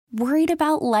Worried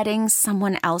about letting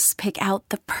someone else pick out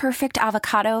the perfect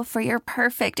avocado for your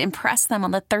perfect impress them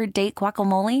on the third date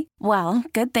guacamole? Well,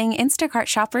 good thing Instacart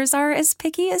shoppers are as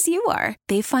picky as you are.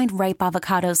 They find ripe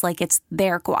avocados like it's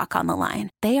their guac on the line.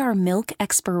 They are milk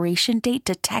expiration date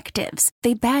detectives.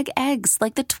 They bag eggs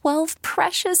like the 12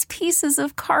 precious pieces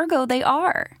of cargo they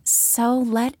are. So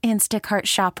let Instacart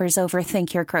shoppers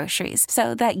overthink your groceries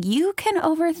so that you can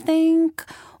overthink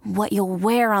what you'll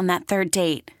wear on that third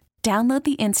date. Download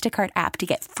the Instacart app to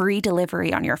get free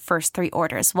delivery on your first 3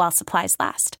 orders while supplies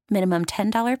last. Minimum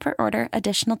 $10 per order.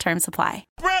 Additional terms apply.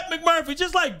 Brett McMurphy,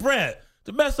 just like Brett,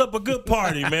 to mess up a good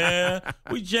party, man.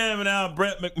 We jamming out.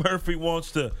 Brett McMurphy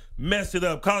wants to mess it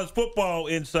up. College football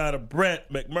insider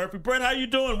Brett McMurphy. Brett, how you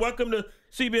doing? Welcome to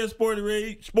CBS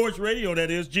Sports Radio, that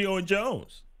is, Gio and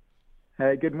Jones.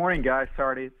 Hey, good morning, guys.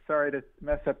 Sorry to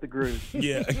mess up the groove.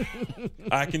 Yeah,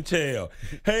 I can tell.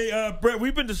 Hey, Brett,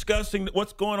 we've been discussing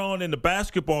what's going on in the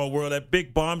basketball world, that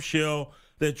big bombshell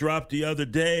that dropped the other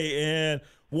day, and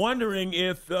wondering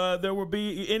if there will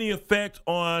be any effect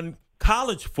on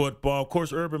college football. Of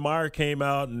course, Urban Meyer came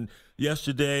out and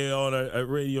yesterday on a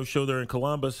radio show there in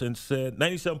Columbus and said,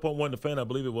 97.1 The Fan, I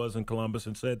believe it was, in Columbus,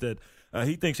 and said that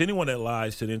he thinks anyone that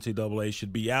lies to the NCAA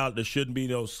should be out. There shouldn't be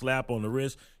no slap on the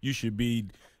wrist. You should be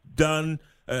done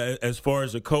as far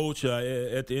as a coach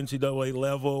at the NCAA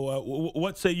level.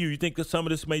 What say you? You think that some of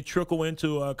this may trickle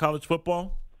into college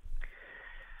football?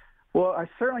 Well, I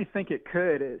certainly think it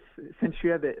could. Since you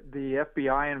have the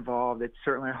FBI involved, it's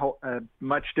certainly a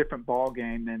much different ball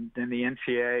game than the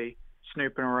NCAA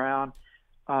snooping around.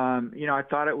 I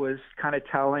thought it was kind of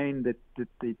telling that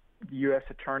the U.S.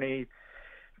 attorney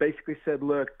basically said,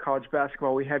 look, college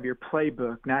basketball, we have your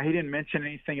playbook. Now, he didn't mention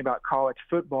anything about college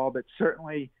football, but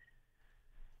certainly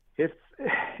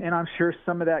and I'm sure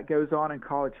some of that goes on in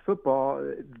college football.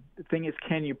 The thing is,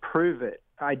 can you prove it?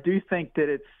 I do think that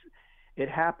it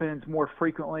happens more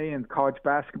frequently in college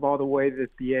basketball the way that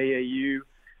the AAU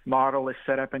model is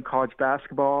set up in college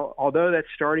basketball, although that's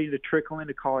starting to trickle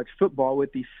into college football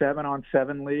with these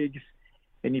 7-on-7 leagues,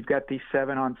 and you've got these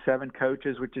 7-on-7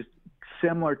 coaches, which is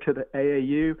similar to the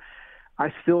AAU.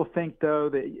 I still think, though,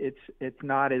 that it's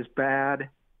not as bad,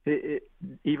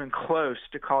 even close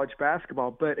to college basketball.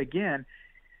 But again,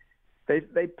 they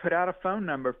put out a phone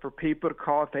number for people to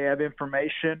call if they have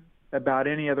information about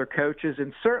any other coaches,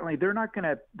 and certainly they're not going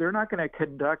to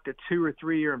conduct a 2 or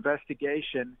 3 year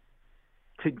investigation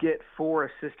to get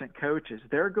 4 assistant coaches.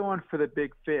 They're going for the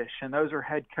big fish, and those are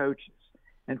head coaches.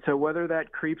 And so whether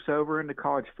that creeps over into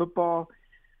college football,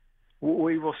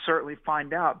 we will certainly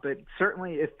find out. But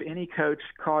certainly if any coach,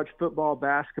 college football,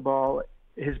 basketball,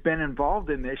 has been involved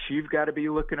in this, you've got to be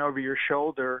looking over your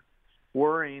shoulder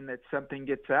worrying that something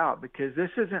gets out, because this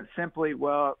isn't simply,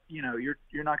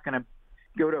 you're not going to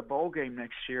go to a bowl game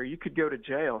next year. You could go to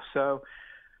jail. So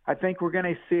I think we're going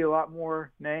to see a lot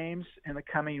more names in the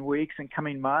coming weeks and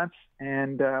coming months,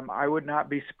 and I would not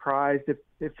be surprised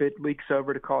if it leaks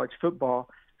over to college football,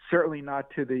 certainly not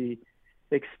to the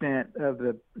extent of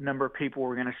the number of people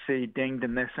we're going to see dinged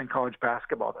in this in college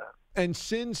basketball, though. And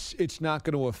since it's not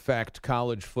going to affect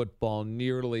college football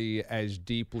nearly as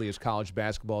deeply as college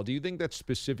basketball, do you think that's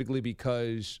specifically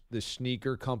because the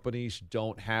sneaker companies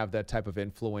don't have that type of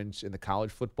influence in the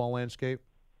college football landscape?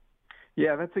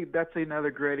 Yeah, that's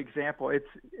another great example.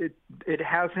 It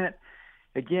hasn't,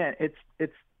 again,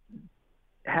 it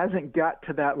hasn't got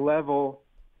to that level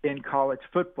in college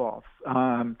football.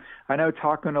 I know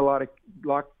talking to a lot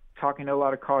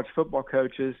of college football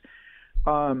coaches,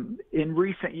 in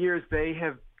recent years they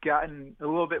have gotten a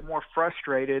little bit more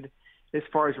frustrated as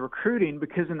far as recruiting,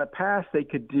 because in the past they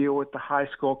could deal with the high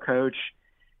school coach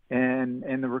and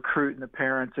the recruit and the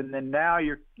parents, and then now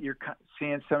you're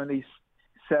seeing some of these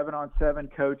 7-on-7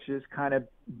 coaches kind of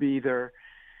be their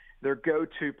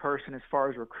go-to person as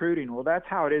far as recruiting. Well, that's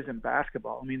how it is in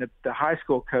basketball. I mean, the high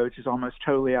school coach is almost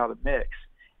totally out of the mix.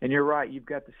 And you're right, you've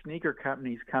got the sneaker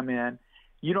companies come in.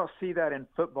 You don't see that in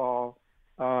football,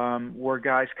 where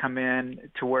guys come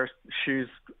in to wear shoes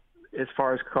as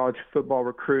far as college football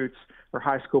recruits or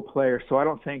high school players. So I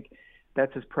don't think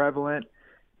that's as prevalent.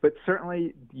 But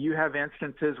certainly you have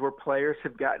instances where players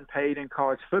have gotten paid in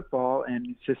college football, and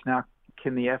it's just now,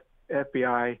 can the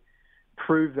FBI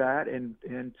prove that? And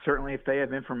certainly if they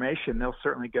have information, they'll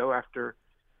certainly go after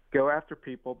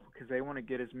people, because they want to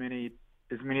get as many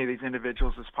of these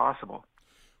individuals as possible.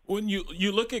 When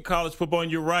you look at college football,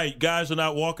 and you're right, guys are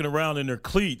not walking around in their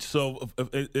cleats, so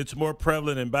it's more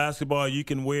prevalent in basketball. You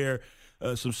can wear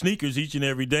some sneakers each and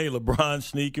every day, LeBron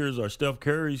sneakers or Steph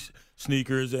Curry's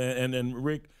sneakers, and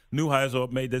Rick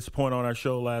Neuheisel made this point on our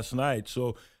show last night.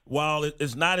 So while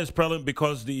it's not as prevalent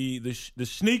because the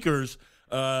sneakers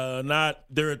not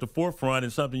they're at the forefront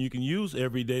and something you can use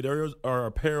every day. There are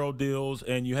apparel deals,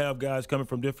 and you have guys coming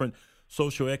from different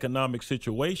socioeconomic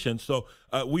situations. So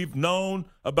we've known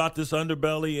about this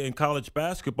underbelly in college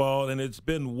basketball, and it's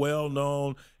been well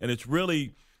known, and it's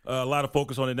really a lot of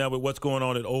focus on it now with what's going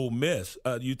on at Ole Miss.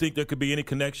 Do you think there could be any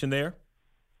connection there?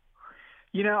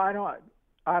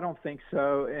 I don't think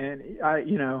so. And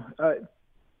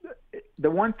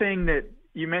the one thing that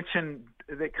you mentioned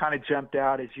that kind of jumped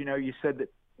out is, you said that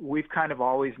we've kind of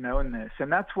always known this,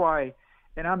 and that's why.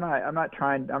 And I'm not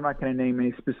going to name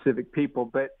any specific people,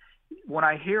 but when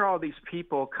I hear all these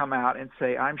people come out and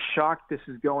say, I'm shocked this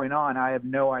is going on, I have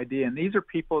no idea. And these are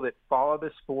people that follow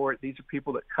the sport. These are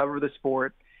people that cover the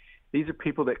sport. These are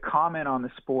people that comment on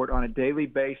the sport on a daily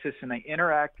basis, and they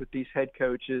interact with these head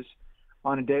coaches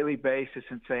on a daily basis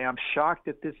and say, I'm shocked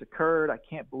that this occurred. I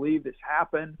can't believe this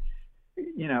happened.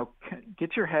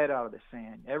 Get your head out of the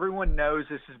sand. Everyone knows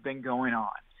this has been going on.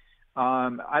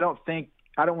 I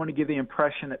don't want to give the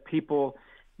impression that people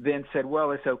then said,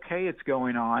 well, it's okay, it's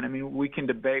going on. I mean, we can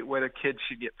debate whether kids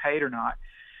should get paid or not.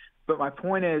 But my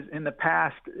point is, in the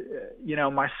past,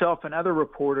 myself and other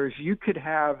reporters, you could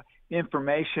have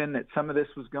information that some of this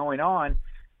was going on,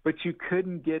 but you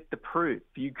couldn't get the proof.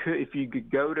 If you could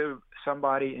go to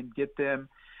somebody and get them,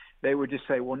 they would just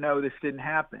say, well, no, this didn't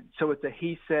happen. So it's a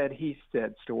he said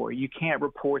story. You can't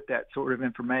report that sort of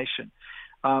information.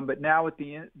 But now with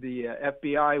the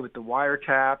FBI, with the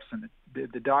wiretaps and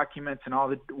the documents and all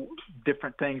the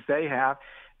different things they have,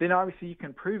 then obviously you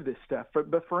can prove this stuff.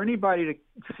 But for anybody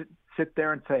to sit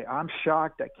there and say, I'm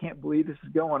shocked, I can't believe this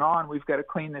is going on, we've got to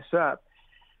clean this up,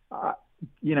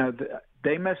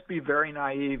 they must be very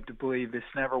naive to believe this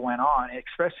never went on,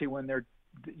 especially when they're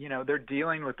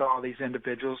dealing with all these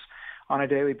individuals on a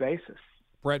daily basis.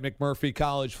 Brett McMurphy,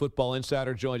 college football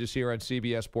insider, joins us here on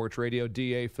CBS Sports Radio.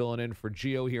 DA filling in for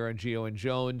Gio here on Gio and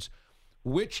Jones.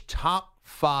 Which top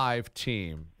 5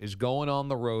 team is going on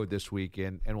the road this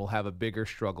weekend and will have a bigger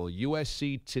struggle?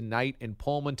 USC tonight in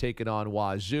Pullman taking on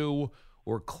Wazoo,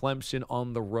 or Clemson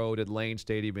on the road at Lane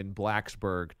Stadium in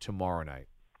Blacksburg tomorrow night?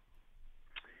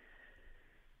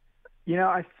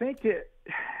 I think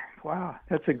wow,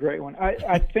 that's a great one.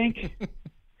 I think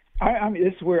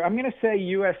this is where I'm going to say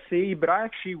USC, but I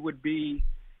actually would be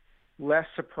less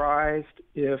surprised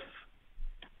if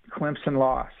Clemson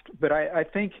lost. But I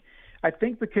think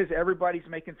because everybody's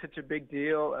making such a big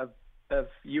deal of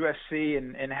USC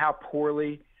and how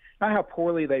poorly, not how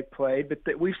poorly they played, but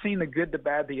that we've seen the good, the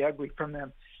bad, the ugly from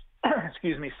them.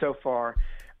 Excuse me, so far.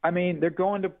 I mean, they're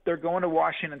going to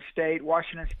Washington State.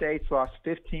 Washington State's lost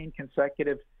 15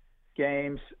 consecutive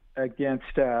games against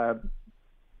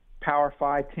Power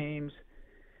 5 teams,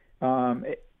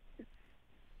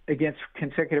 against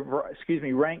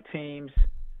ranked teams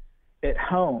at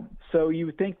home. So you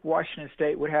would think Washington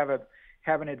State would have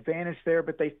an advantage there,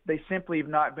 but they simply have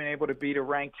not been able to beat a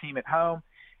ranked team at home.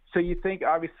 So you think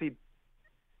obviously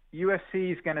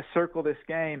USC is going to circle this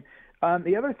game.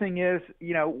 The other thing is,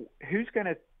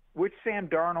 which Sam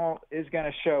Darnold is going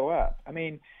to show up. I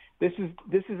mean, this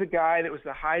is a guy that was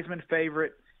the Heisman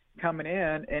favorite coming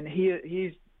in, and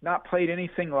he's not played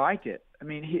anything like it. I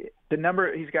mean,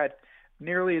 he's got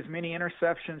nearly as many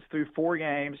interceptions through 4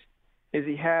 games as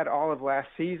he had all of last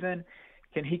season.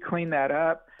 Can he clean that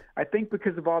up? I think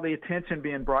because of all the attention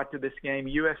being brought to this game,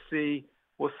 USC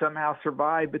will somehow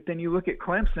survive. But then you look at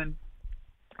Clemson,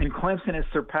 and Clemson has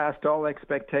surpassed all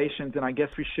expectations, and I guess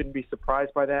we shouldn't be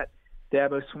surprised by that.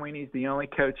 Dabo Swinney's the only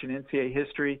coach in NCAA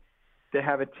history to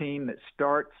have a team that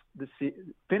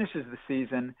finishes the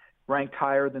season ranked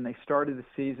higher than they started the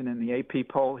season in the AP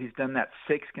poll. He's done that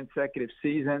 6 consecutive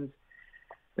seasons.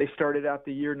 They started out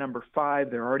the year number 5.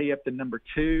 They're already up to number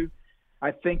 2.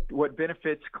 I think what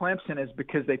benefits Clemson is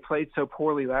because they played so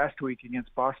poorly last week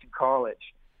against Boston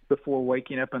College before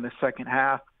waking up in the second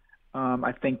half.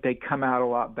 I think they come out a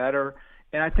lot better.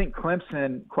 And I think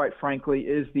Clemson, quite frankly,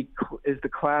 is the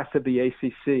class of the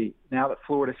ACC. Now that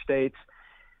Florida State's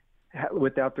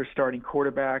without their starting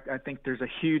quarterback, I think there's a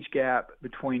huge gap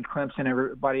between Clemson and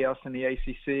everybody else in the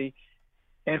ACC.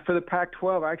 And for the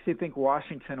Pac-12, I actually think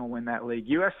Washington will win that league.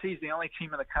 USC is the only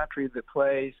team in the country that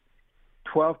plays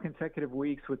 12 consecutive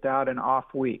weeks without an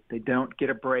off week. They don't get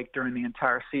a break during the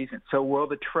entire season. So will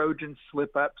the Trojans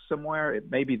slip up somewhere?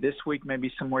 Maybe this week,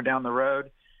 maybe somewhere down the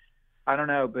road. I don't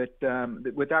know, but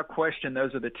without question,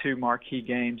 those are the two marquee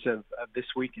games of this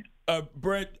weekend.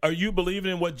 Brett, are you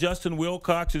believing in what Justin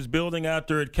Wilcox is building out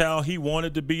there at Cal? He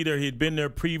wanted to be there. He had been there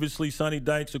previously. Sonny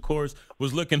Dykes, of course,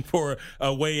 was looking for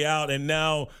a way out, and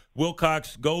now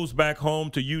Wilcox goes back home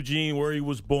to Eugene where he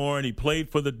was born. He played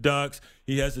for the Ducks.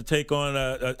 He has to take on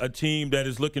a team that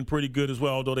is looking pretty good as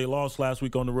well, although they lost last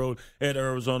week on the road at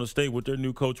Arizona State with their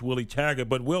new coach, Willie Taggart.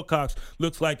 But Wilcox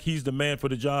looks like he's the man for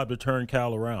the job to turn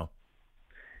Cal around.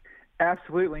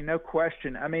 Absolutely, no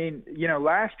question. I mean,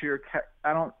 last year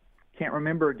can't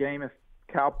remember a game if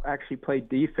Cal actually played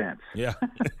defense. Yeah.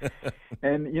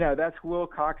 And, that's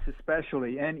Wilcox's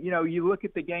specialty. And, you look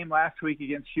at the game last week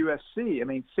against USC. I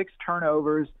mean, 6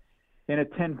 turnovers in a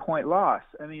 10-point loss.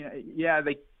 I mean, yeah,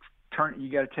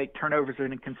 you got to take turnovers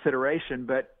into consideration,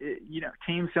 but,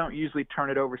 teams don't usually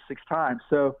turn it over 6 times.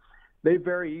 So they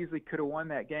very easily could have won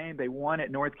that game. They won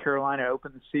at North Carolina to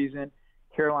open the season.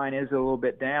 Carolina is a little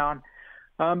bit down.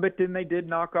 But then they did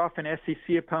knock off an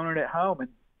SEC opponent at home. And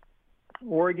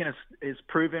Oregon is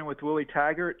proven with Willie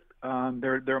Taggart.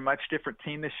 They're a much different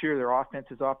team this year. Their offense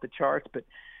is off the charts. But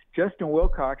Justin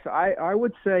Wilcox, I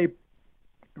would say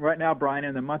right now, Brian,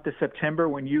 in the month of September,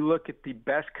 when you look at the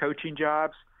best coaching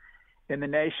jobs in the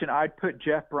nation, I'd put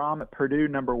Jeff Brom at Purdue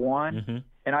number 1,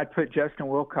 and I'd put Justin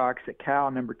Wilcox at Cal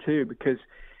number 2, because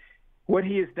what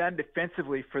he has done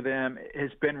defensively for them has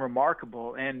been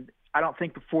remarkable. And I don't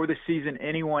think before the season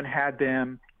anyone had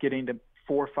them getting to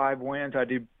 4 or 5 wins. I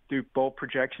do bowl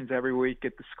projections every week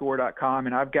at thescore.com,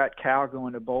 and I've got Cal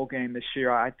going to bowl game this year.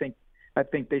 I think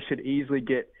they should easily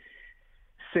get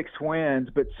 6 wins,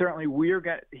 but certainly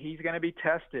he's going to be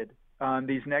tested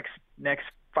these next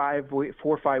 4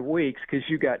 or 5 weeks, because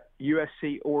you got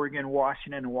USC, Oregon,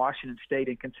 Washington, and Washington State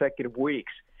in consecutive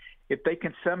weeks. If they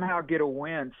can somehow get a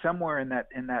win somewhere in that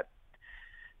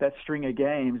string of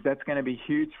games, that's going to be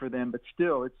huge for them. But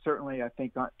still, it's certainly, I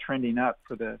think, trending up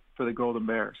for the Golden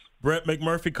Bears. Brett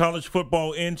McMurphy, college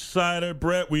football insider.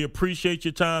 Brett, we appreciate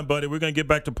your time, buddy. We're going to get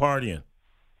back to partying.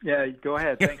 Yeah, go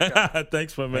ahead. Thanks, guys.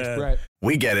 Thanks, my man. Thanks, Brett.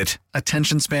 We get it.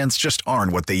 Attention spans just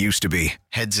aren't what they used to be.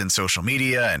 Heads in social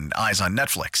media and eyes on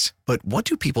Netflix. But what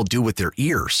do people do with their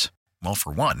ears? Well,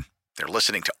 for one, they're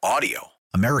listening to audio.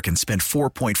 Americans spend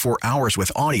 4.4 hours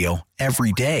with audio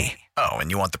every day. Oh,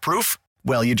 and you want the proof?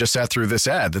 Well, you just sat through this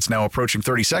ad that's now approaching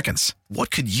 30 seconds.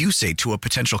 What could you say to a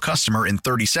potential customer in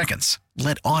 30 seconds?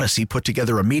 Let Odyssey put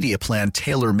together a media plan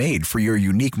tailor-made for your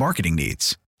unique marketing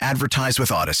needs. Advertise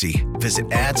with Odyssey.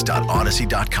 Visit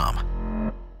ads.odyssey.com.